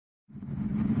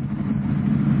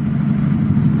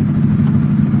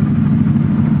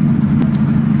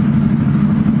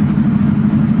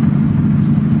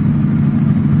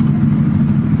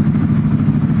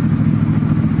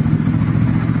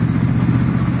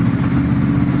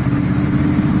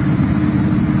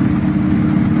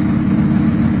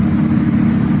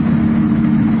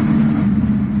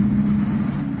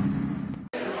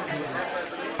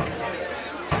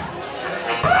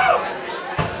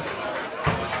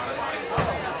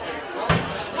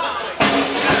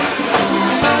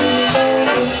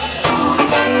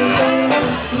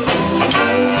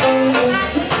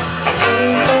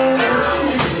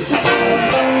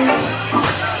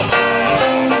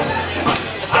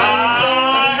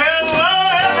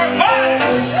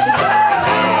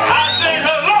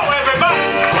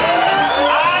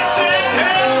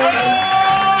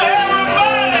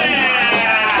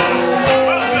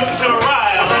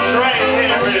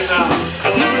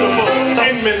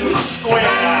Inman Square,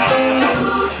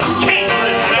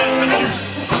 Cambridge,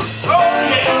 Massachusetts. Oh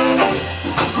yeah.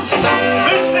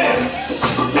 This is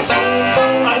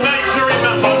a night to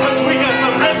remember, because we got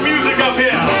some good music up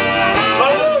here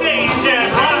on the stage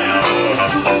at Ryles.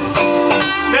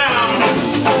 Now,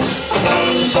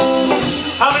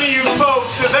 how many of you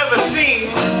folks have ever seen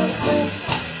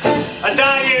a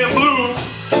Diane Blue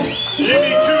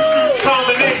Jimmy Two Suits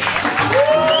combination?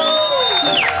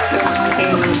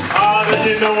 Then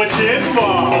you know what you're in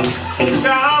for.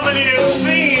 Now, how many have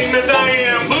seen the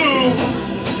Diane Blue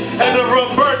and the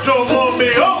Roberto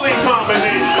Morbioli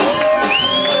combination?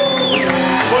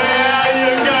 Well,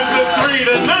 you got the three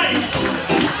tonight.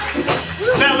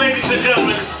 Now, ladies and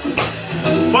gentlemen,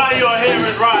 while you're here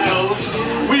at Ryles,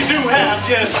 we do have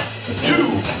just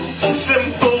two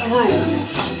simple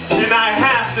rules, and I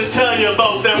have to tell you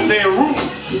about them. They're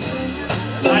rules.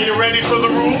 Are you ready for the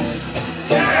rules?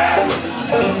 Yeah.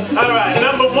 All right,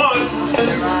 number one,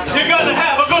 you're gonna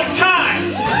have a good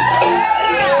time.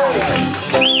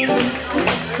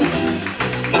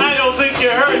 I don't think you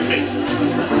heard me.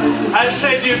 I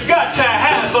said you've got to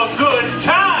have a good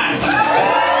time.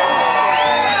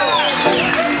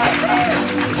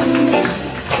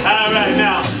 All right,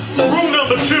 now, rule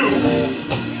number two,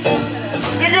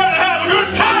 you gotta have a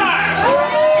good time.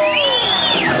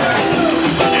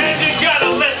 And you gotta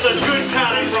let the good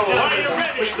times roll. Are you ready?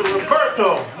 Mr.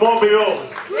 Roberto Morbioli.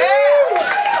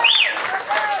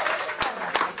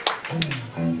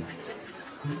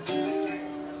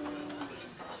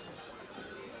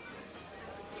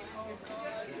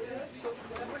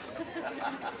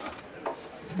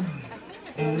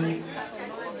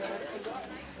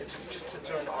 It's just to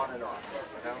turn on and off,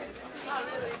 you know? Oh,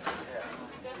 really?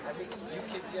 Yeah. I mean, you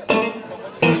keep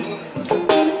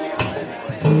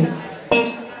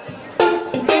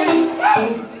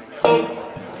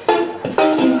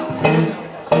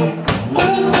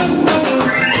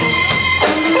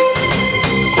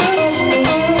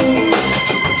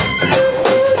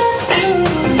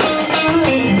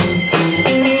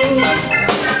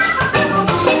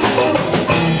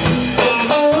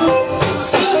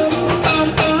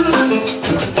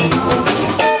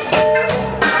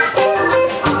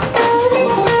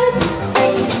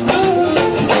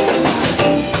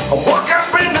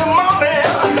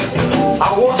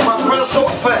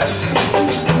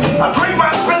I drink my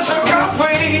special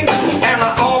coffee and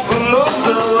I often look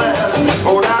the last.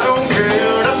 But I don't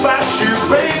care about you,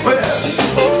 baby,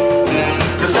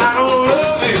 'cause I don't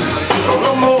love you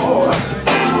no more.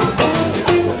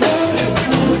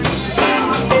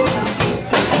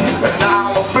 And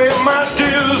now I'll pay my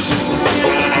dues,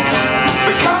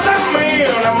 because I'm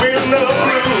in the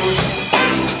blues.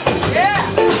 Yeah.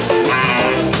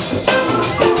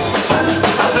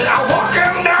 I said I'm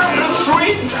walking down the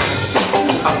street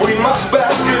with my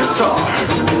bass guitar.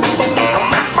 I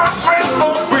met my friend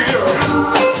for beer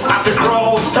at the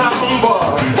Crosstown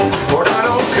bar. But I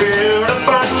don't care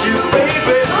about you,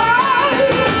 baby,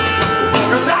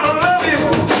 'cause I don't love you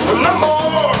no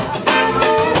more.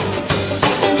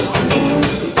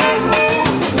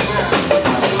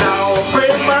 Now I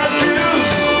pay my dues,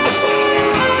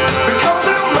 because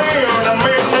I'm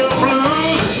in the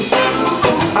blues.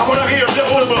 I want to hear just a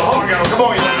little bit harder. Come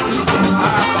on, you.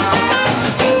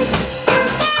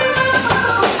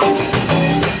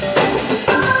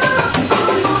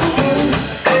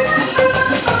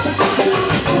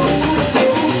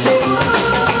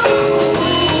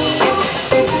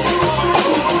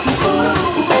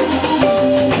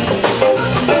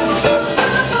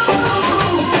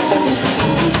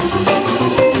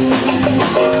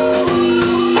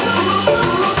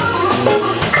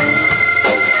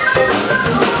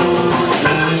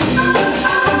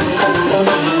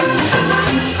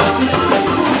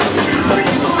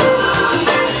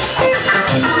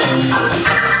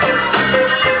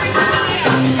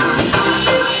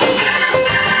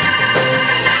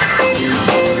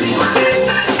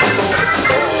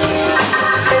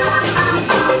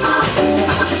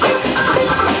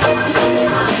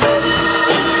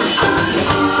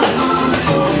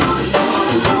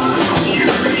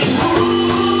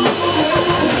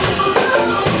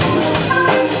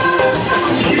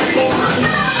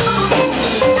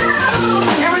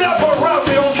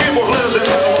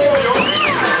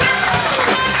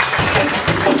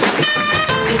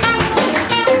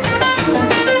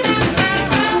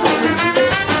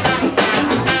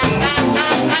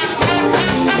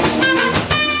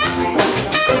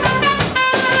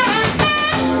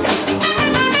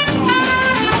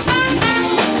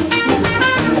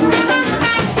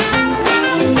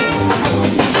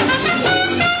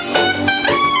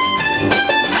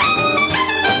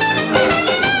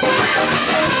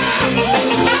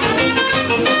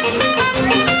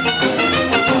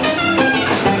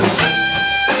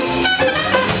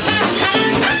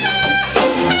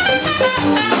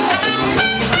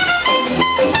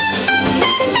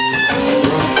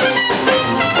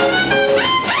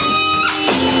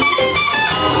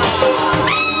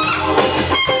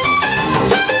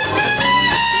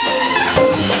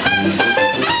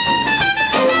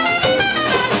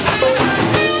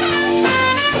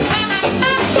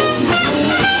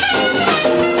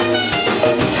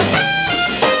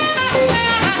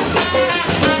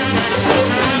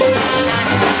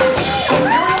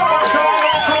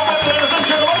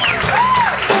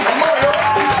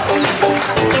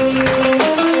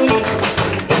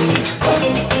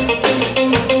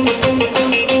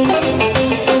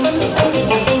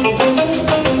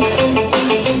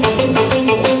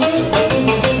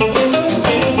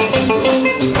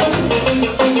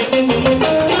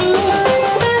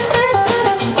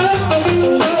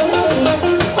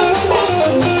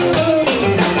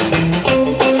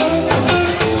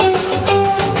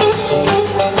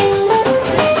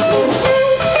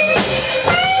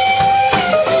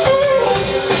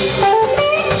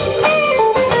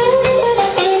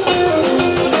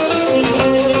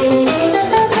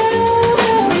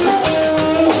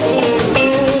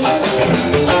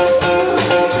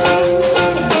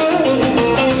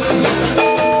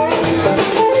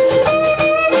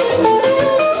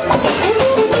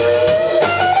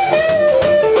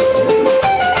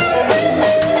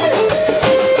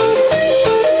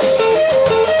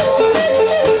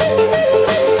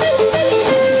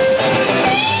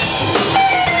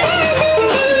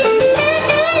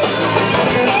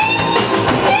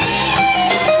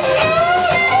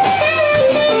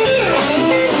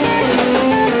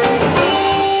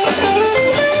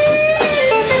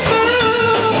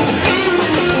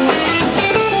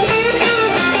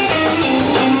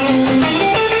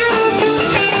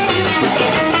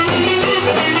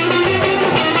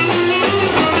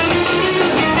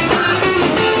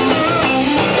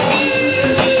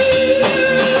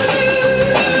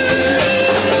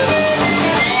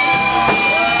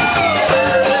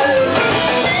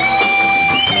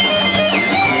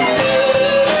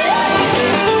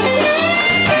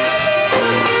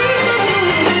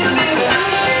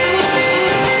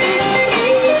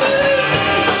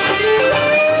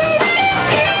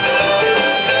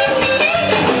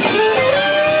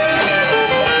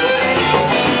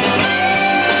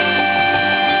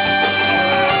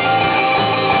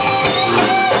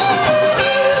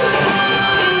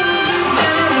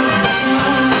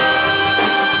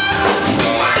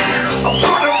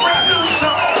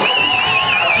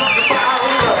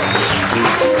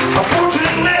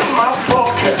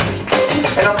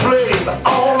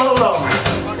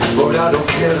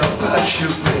 you,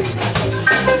 baby.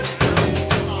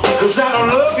 'Cause I don't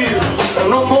love you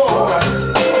no more.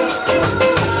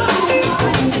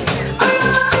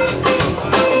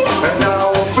 And I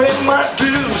will pay my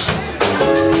dues,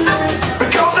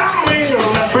 because I'm in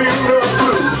the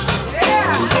blues.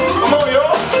 Come on,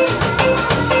 y'all.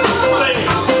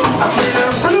 I'm in the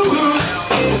blues.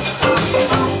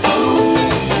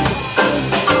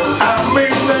 I'm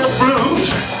in the blues.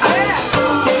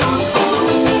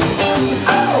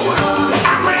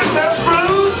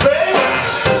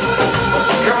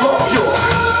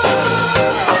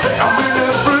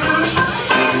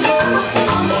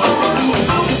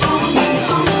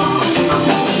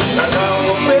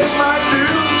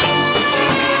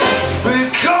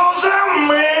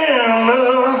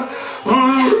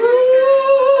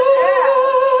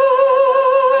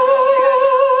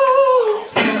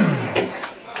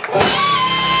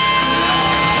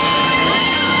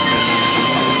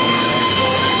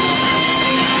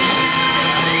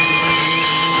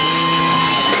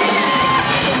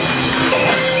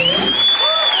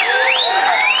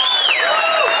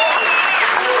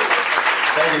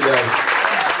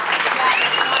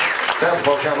 Thanks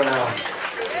for coming out.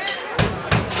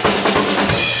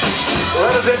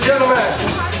 Ladies and gentlemen,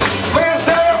 Miss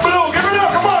Diane Blue, give it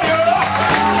up, come on, y'all.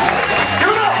 Give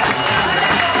it up.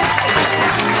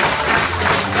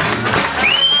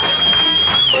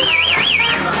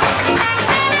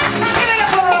 Give it up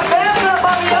for Roberto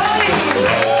Morbioli.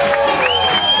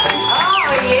 Oh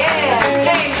yeah,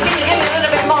 James, can you give me a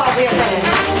little bit more of your thing?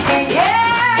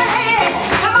 Yeah,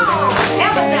 come on,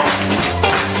 help us out.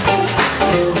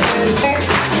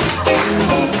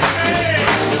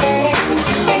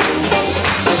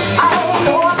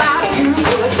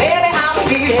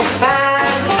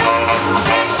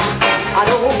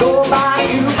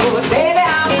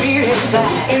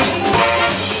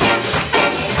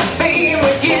 Being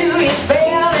with you is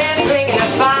better than drinking a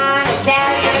fine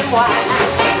Italian wine.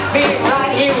 Being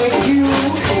right here with you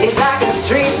is like a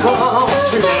dream come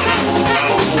true.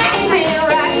 Being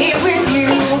right here with you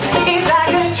is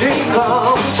like a dream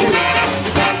come true.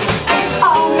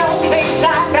 Oh no, thanks,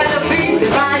 I'd rather be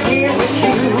right here with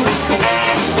you.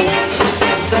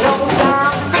 So don't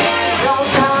stop, don't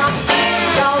stop,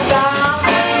 don't stop,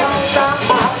 don't stop,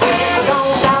 my friend,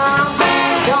 don't stop,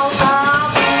 don't stop,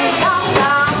 don't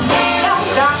stop, don't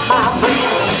stop, my friend.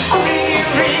 I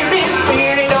really,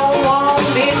 really don't want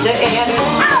this to end.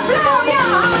 I'll blow your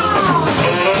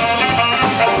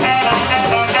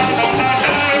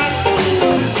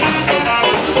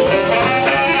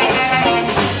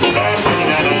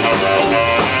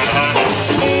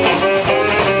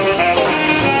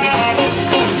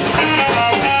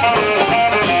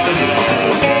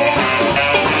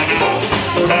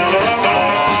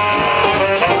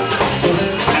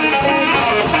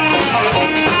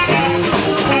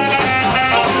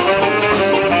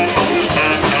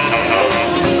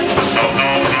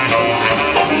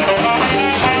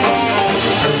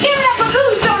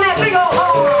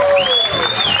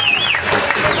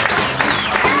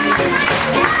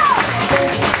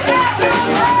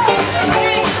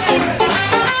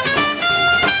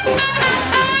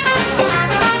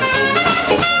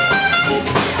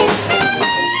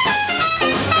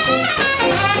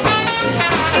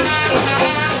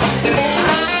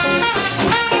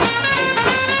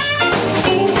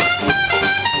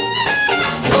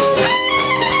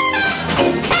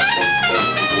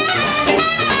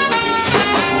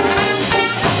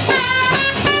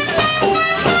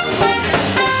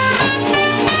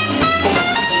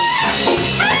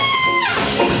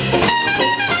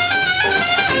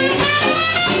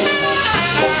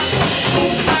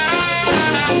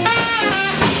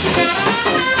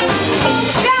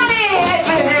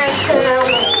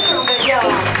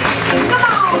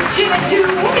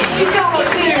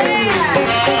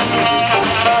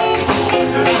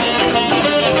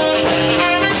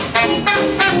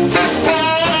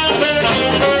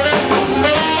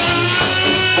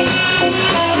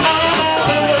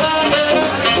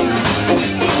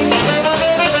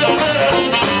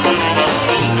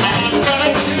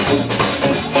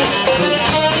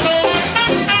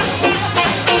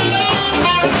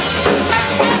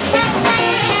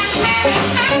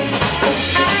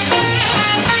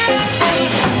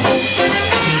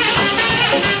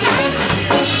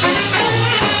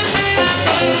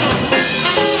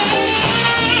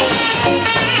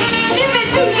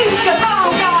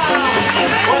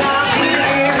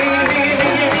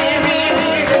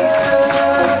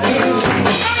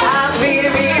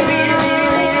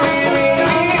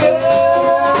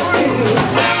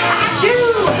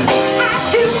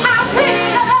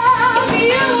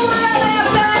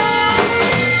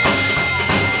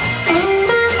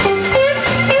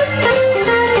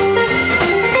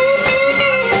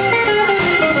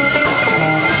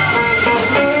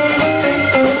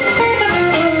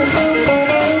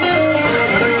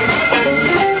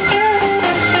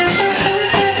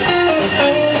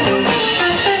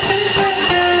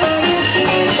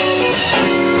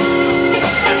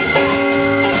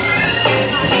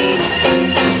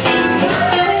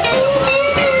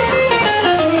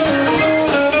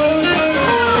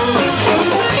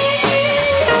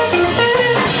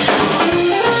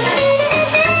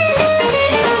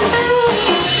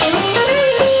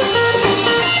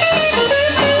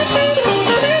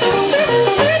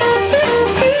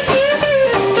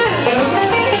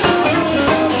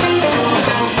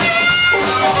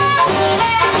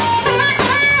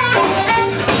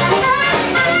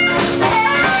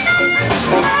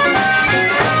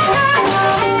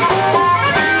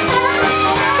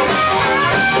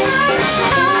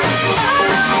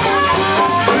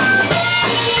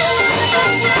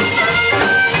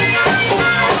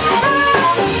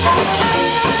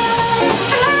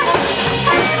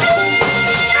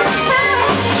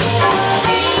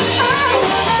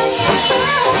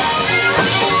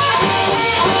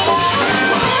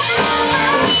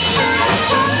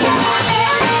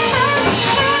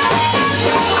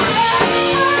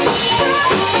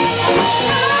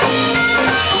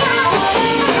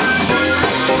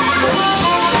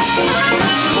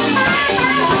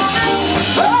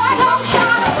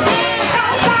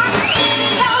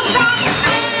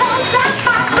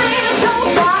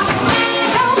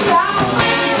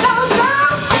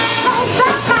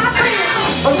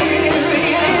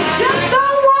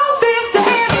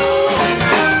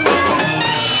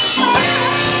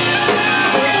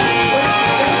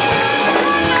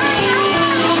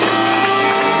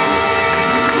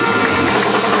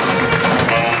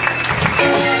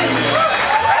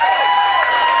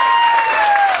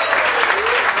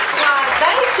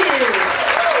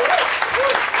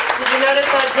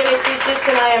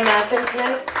I imagine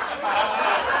tonight?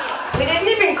 We didn't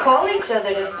even call each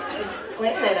other to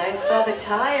plan it. I saw the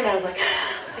tie and I was like,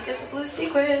 I got the blue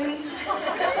sequins.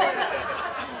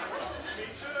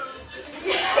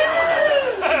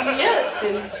 Yes,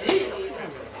 indeed.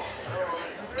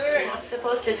 We're not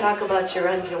supposed to talk about your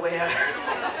underwear.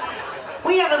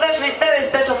 We have a very, very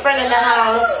special friend in the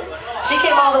house. She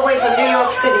came all the way from New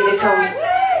York City to come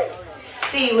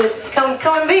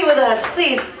and be with us,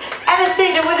 please.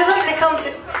 Anastasia, would you like to come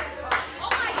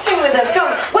sing with us? Come,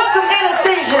 welcome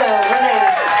Anastasia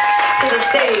Rene to the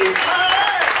stage.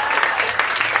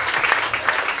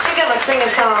 She's gonna sing a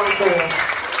song for you.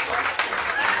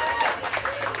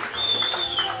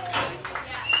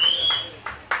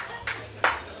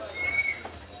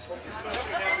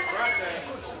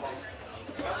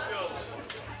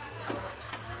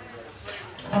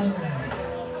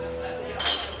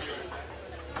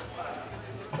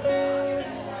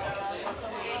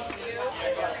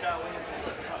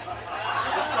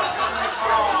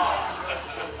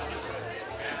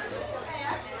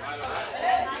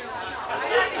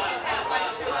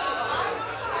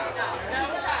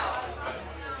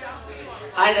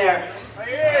 Hi there.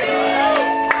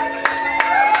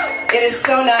 It is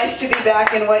so nice to be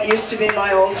back in what used to be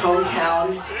my old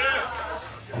hometown.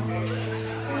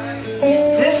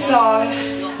 This song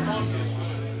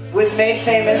was made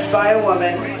famous by a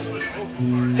woman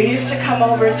who used to come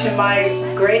over to my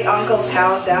great uncle's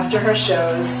house after her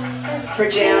shows for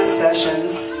jam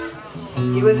sessions.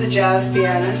 He was a jazz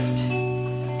pianist,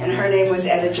 and her name was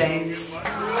Etta James.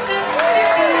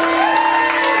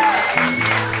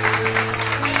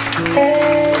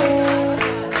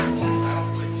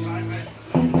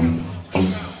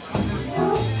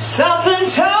 Something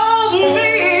told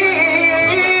me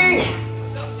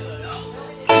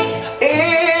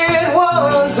it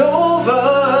was over.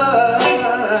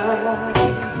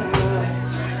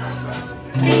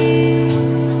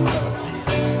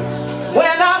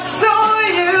 When I saw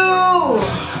you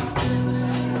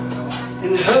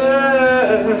and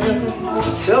her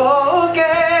talking.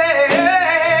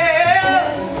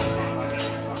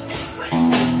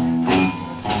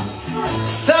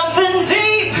 Something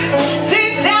deep,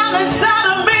 deep down inside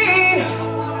of me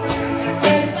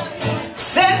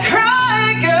said,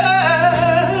 cry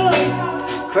girl,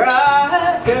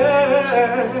 cry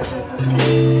girl.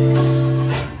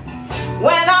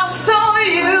 When I saw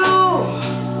you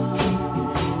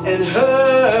and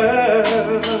her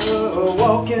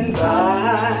walking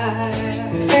by,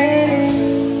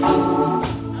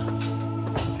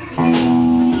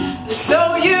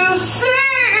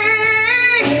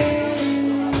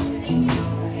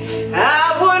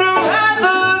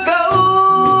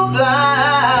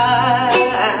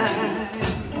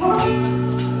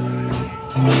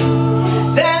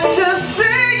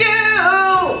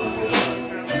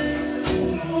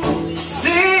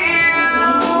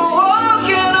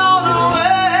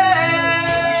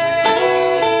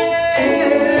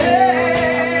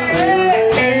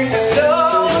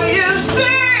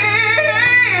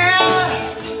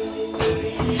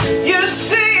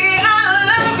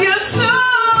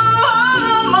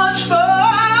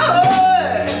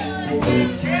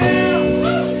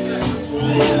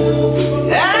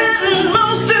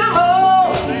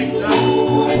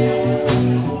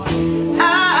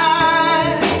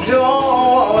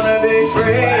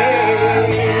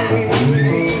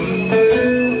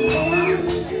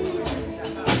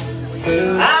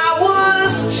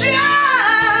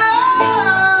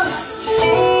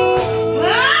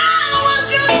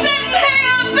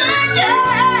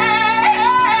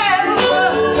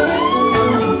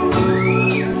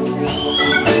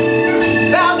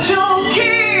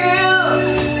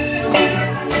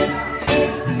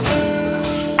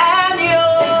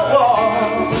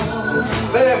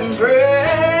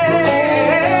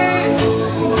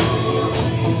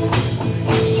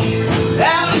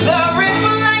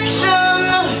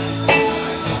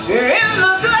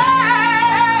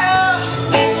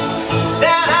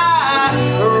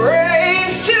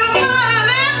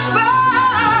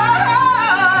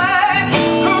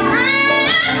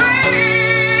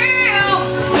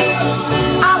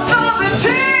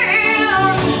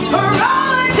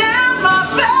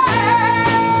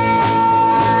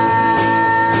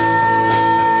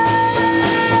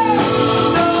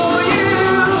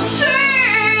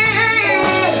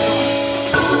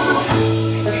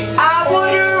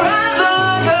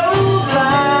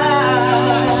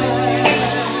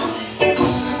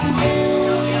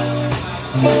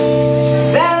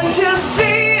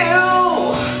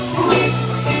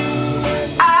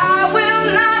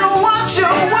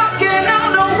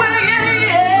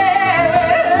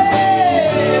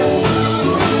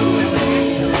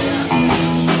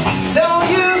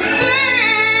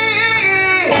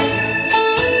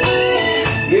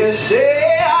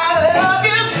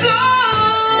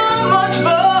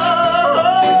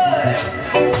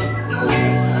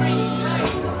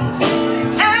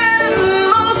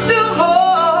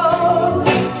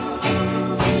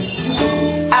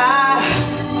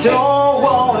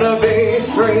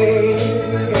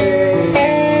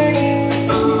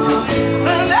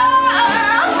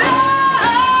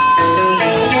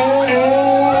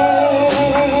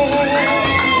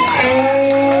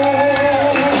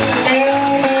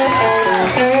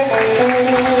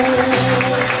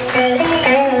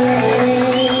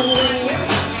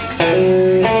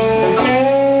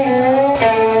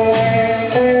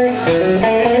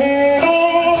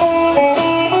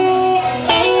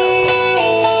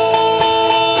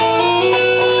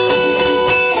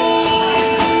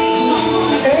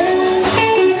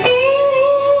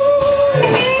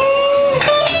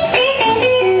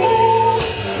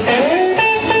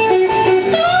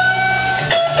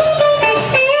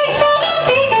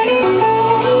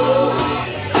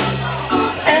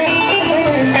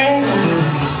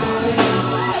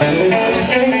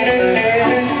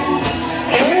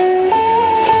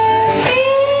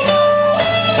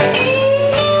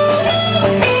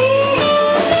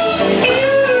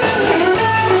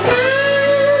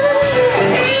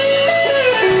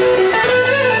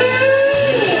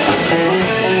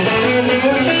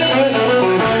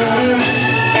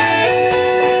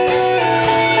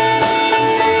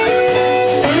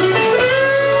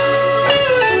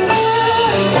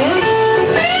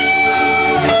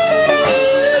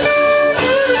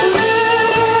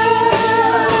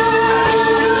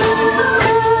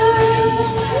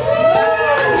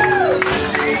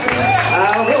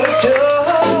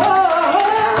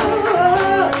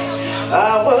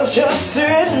 was just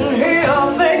sitting here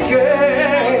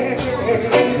thinking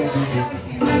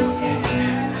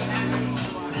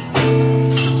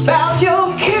about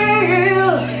your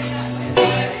kiss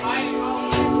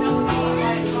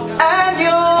and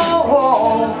your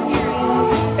warm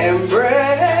embrace.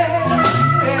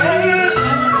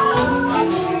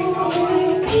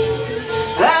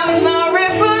 And my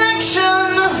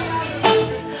reflection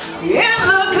in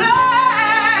the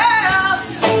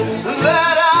glass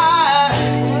that I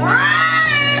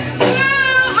raised to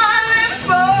my lips,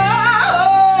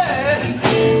 boy,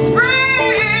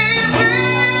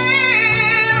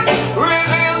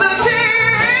 reveal the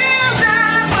tears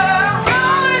that were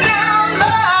rolling down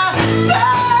my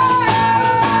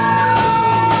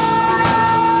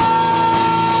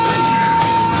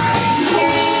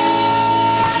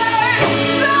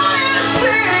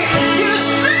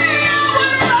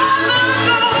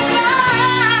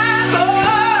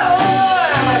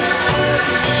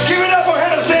Give it up for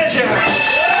Anastasia.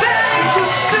 to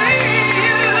see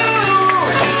you.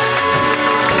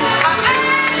 I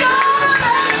ain't gonna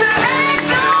let you, ain't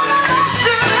gonna let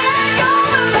you, ain't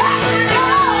gonna let you go.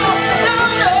 No,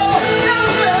 no, no,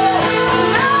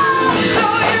 no, no. So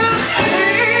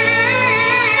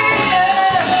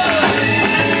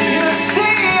you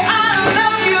see, I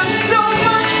love you so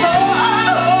much more.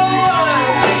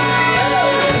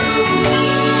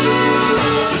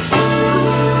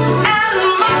 And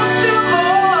most of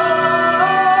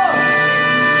all,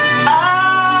 I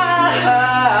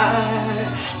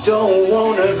don't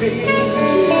wanna be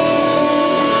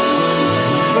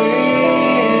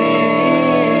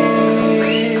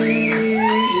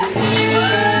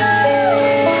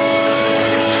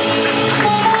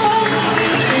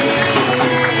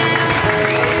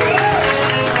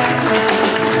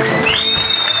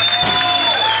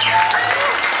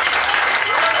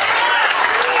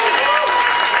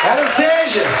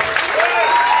Anastasia.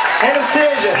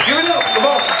 Anastasia. Give it up. Come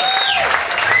on.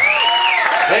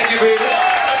 Thank you, baby.